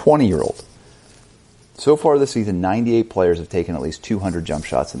 20-year-old. So far this season, 98 players have taken at least 200 jump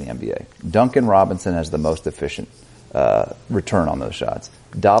shots in the NBA. Duncan Robinson has the most efficient return on those shots.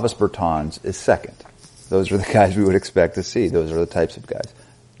 Davis Bertans is second. Those are the guys we would expect to see. Those are the types of guys.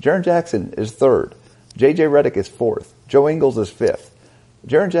 Jaren Jackson is third. J.J. Redick is fourth. Joe Ingles is fifth.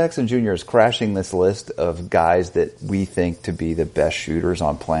 Jaren Jackson Jr. is crashing this list of guys that we think to be the best shooters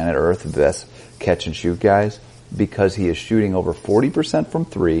on planet Earth, the best catch-and-shoot guys, because he is shooting over 40% from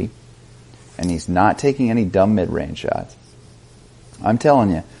three, and he's not taking any dumb mid-range shots. I'm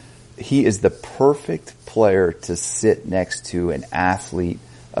telling you, he is the perfect player to sit next to an athlete,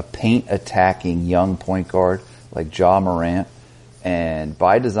 a paint-attacking young point guard like Ja Morant. And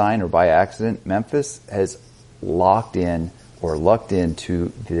by design or by accident, Memphis has locked in or lucked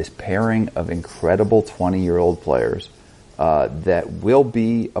into this pairing of incredible 20-year-old players that will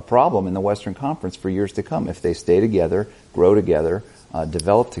be a problem in the Western Conference for years to come. If they stay together, grow together,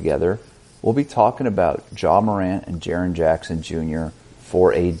 develop together, we'll be talking about Ja Morant and Jaren Jackson Jr.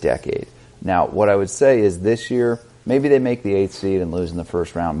 for a decade. Now, what I would say is this year, maybe they make the 8th seed and lose in the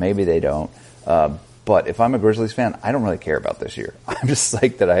first round. Maybe they don't. But if I'm a Grizzlies fan, I don't really care about this year. I'm just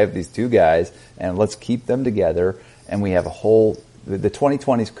psyched that I have these two guys, and let's keep them together. And we have the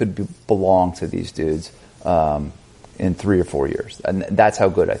 2020s could belong to these dudes in 3 or 4 years. And that's how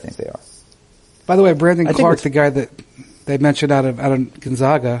good I think they are. By the way, Brandon Clark, the guy that they mentioned out of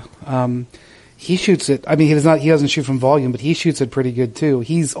Gonzaga, he shoots it. I mean, he doesn't shoot from volume, but he shoots it pretty good too.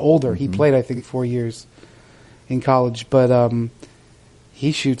 He's older. Mm-hmm. He played, I think, 4 years in college, but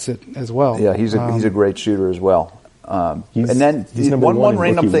he shoots it as well. Yeah, he's a great shooter as well. And then one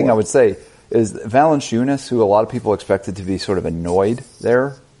random thing I would say is Valanciunas, who a lot of people expected to be sort of annoyed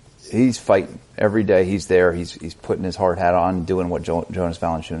there, he's fighting every day. He's there. He's putting his hard hat on, doing what Jonas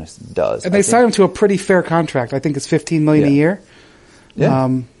Valanciunas does. And they signed him to a pretty fair contract. I think it's $15 million a year.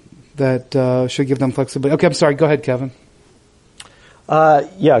 Yeah. That should give them flexibility. Okay, I'm sorry. Go ahead, Kevin.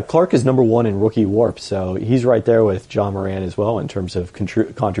 Clark is number 1 in rookie WARP, so he's right there with Ja Morant as well in terms of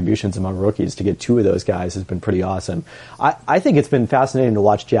contributions among rookies. To get 2 of those guys has been pretty awesome. I think it's been fascinating to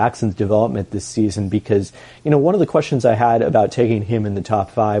watch Jackson's development this season because, one of the questions I had about taking him in the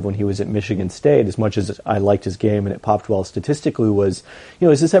top 5 when he was at Michigan State, as much as I liked his game and it popped well statistically, was,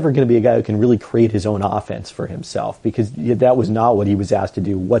 is this ever going to be a guy who can really create his own offense for himself? Because that was not what he was asked to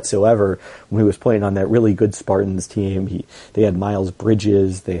do whatsoever when he was playing on that really good Spartans team. They had Miles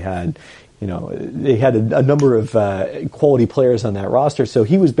Bridges, they had a number of quality players on that roster, so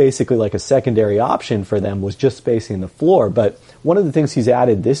he was basically like a secondary option for them, was just spacing the floor. But one of the things he's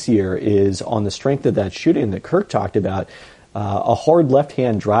added this year is, on the strength of that shooting that Kirk talked about, a hard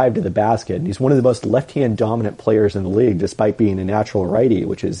left-hand drive to the basket. And he's one of the most left-hand dominant players in the league, despite being a natural righty,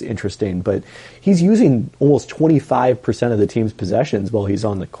 which is interesting. But he's using almost 25% of the team's possessions while he's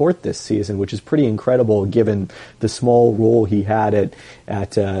on the court this season, which is pretty incredible given the small role he had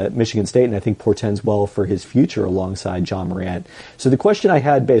at Michigan State, and I think portends well for his future alongside John Morant. So the question I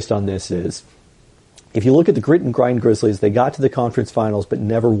had based on this is, if you look at the grit and grind Grizzlies, they got to the conference finals but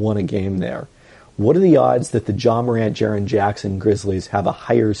never won a game there. What are the odds that the John Morant, Jaren Jackson Grizzlies have a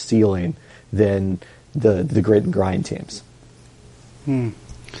higher ceiling than the grit and grind teams?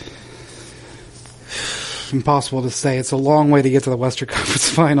 Impossible to say. It's a long way to get to the Western Conference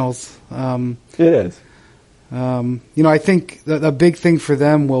Finals. It is. I think the big thing for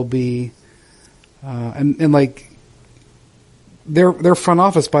them will be, and like their front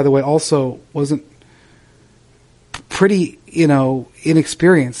office, by the way, also wasn't pretty,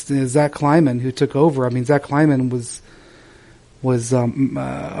 inexperienced. Zach Kleiman, who took over. I mean, Zach Kleiman was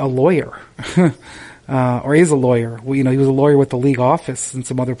a lawyer, or is a lawyer. Well, he was a lawyer with the league office and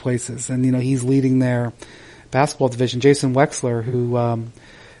some other places, and he's leading their basketball division. Jason Wexler, who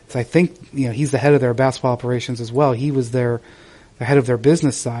I think he's the head of their basketball operations as well. He was the head of their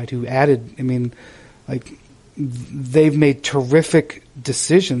business side, who added. I mean, like they've made terrific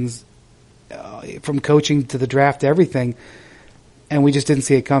decisions. From coaching to the draft to everything, and we just didn't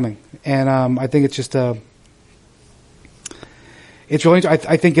see it coming. And I think it's just it's really.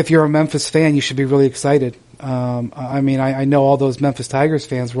 I think if you're a Memphis fan, you should be really excited. I know all those Memphis Tigers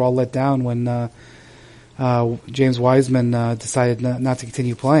fans were all let down when James Wiseman decided not to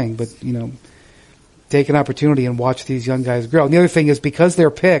continue playing. But take an opportunity and watch these young guys grow. And the other thing is, because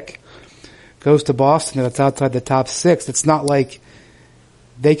their pick goes to Boston and it's outside the top 6, it's not like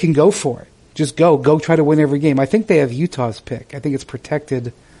they can go for it. Just go try to win every game. I think they have Utah's pick. I think it's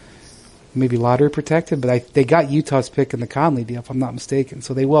protected, maybe lottery protected, but they got Utah's pick in the Conley deal, if I'm not mistaken.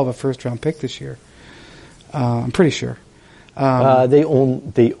 So they will have a first-round pick this year. I'm pretty sure. They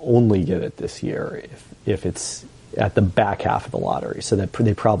only get it this year if it's at the back half of the lottery. So that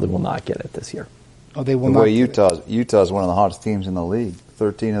they probably will not get it this year. Oh, they will not. Utah's one of the hottest teams in the league.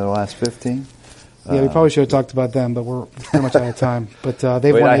 13 of the last 15. Yeah, we probably should have talked about them, but we're pretty much out of time. But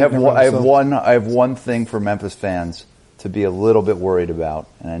they've won. I have one thing for Memphis fans to be a little bit worried about,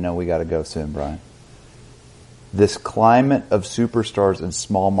 and I know we got to go soon, Brian. This climate of superstars in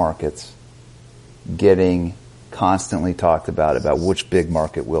small markets getting constantly talked about which big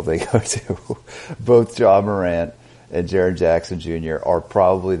market will they go to. Both John Morant and Jaren Jackson Jr. are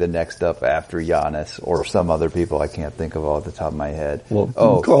probably the next up after Giannis or some other people I can't think of all at the top of my head. Well,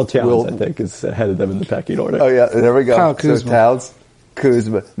 Carl Towns, I think, is ahead of them in the pecking order. Oh, yeah, there we go. Kyle Kuzma. So Towns,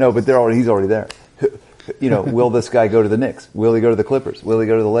 Kuzma. No, but he's already there. Will this guy go to the Knicks? Will he go to the Clippers? Will he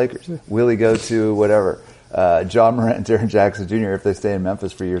go to the Lakers? Will he go to whatever? John Morant and Jaren Jackson Jr., if they stay in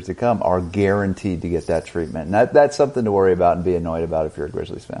Memphis for years to come, are guaranteed to get that treatment. And that's something to worry about and be annoyed about if you're a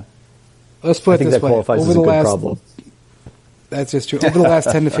Grizzlies fan. Let's put it this way. I think that qualifies as a good problem. That's just true. Over the last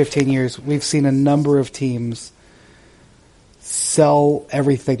 10 to 15 years, we've seen a number of teams sell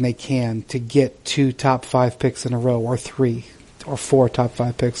everything they can to get 2 top 5 picks in a row, or 3 or 4 top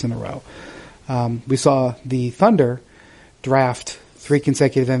 5 picks in a row. We saw the Thunder draft 3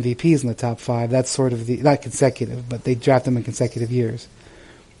 consecutive MVPs in the top 5. That's sort of not consecutive, but they draft them in consecutive years.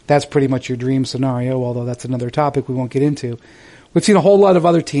 That's pretty much your dream scenario, although that's another topic we won't get into. We've seen a whole lot of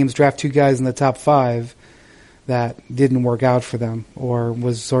other teams draft 2 guys in the top 5 that didn't work out for them or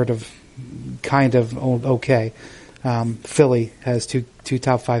was sort of kind of okay. Philly has two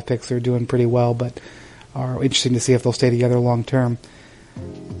top 5 picks that are doing pretty well, but are interesting to see if they'll stay together long term.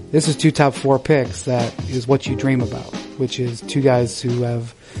 This is 2 top 4 picks that is what you dream about, which is 2 guys who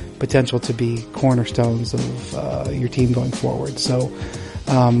have potential to be cornerstones of your team going forward. So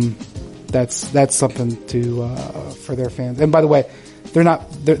that's something to for their fans. And by the way, they're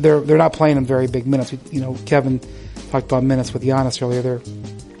not playing in very big minutes. Kevin talked about minutes with Giannis earlier.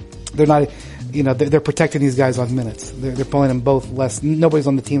 They're not, they're protecting these guys on minutes. They're playing them both less. Nobody's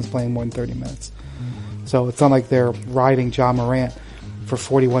on the team's playing more than 30 minutes. So it's not like they're riding John Morant for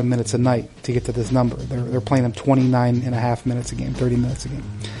 41 minutes a night to get to this number. They're playing them 29 and a half minutes a game, 30 minutes a game.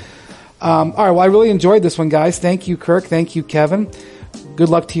 All right. Well, I really enjoyed this one, guys. Thank you, Kirk. Thank you, Kevin. Good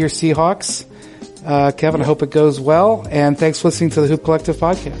luck to your Seahawks. Kevin, I hope it goes well. And thanks for listening to the Hoop Collective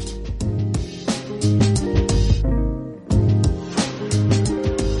podcast.